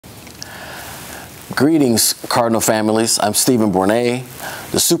Greetings, Cardinal families. I'm Stephen Bournés,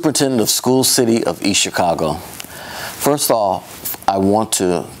 the Superintendent of School City of East Chicago. First off, I want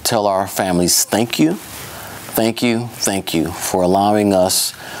to tell our families thank you for allowing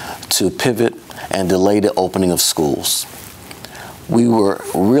us to pivot and delay the opening of schools. We were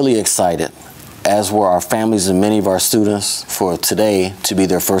really excited, as were our families and many of our students, for today to be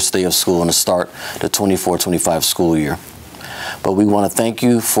their first day of school and to start the 24-25 school year. But we want to thank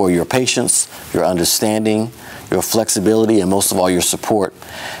you for your patience, your understanding, your flexibility, and most of all your support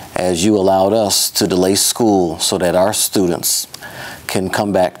as you allowed us to delay school so that our students can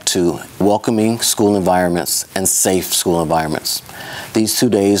come back to welcoming school environments and safe school environments. These 2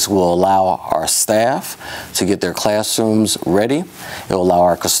 days will allow our staff to get their classrooms ready. It will allow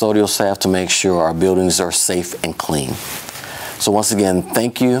our custodial staff to make sure our buildings are safe and clean. So once again,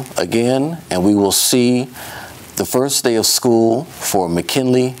 thank you again, and we will see the first day of school for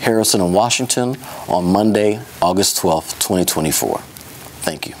McKinley, Harrison, and Washington on Monday, August 12th, 2024.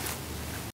 Thank you.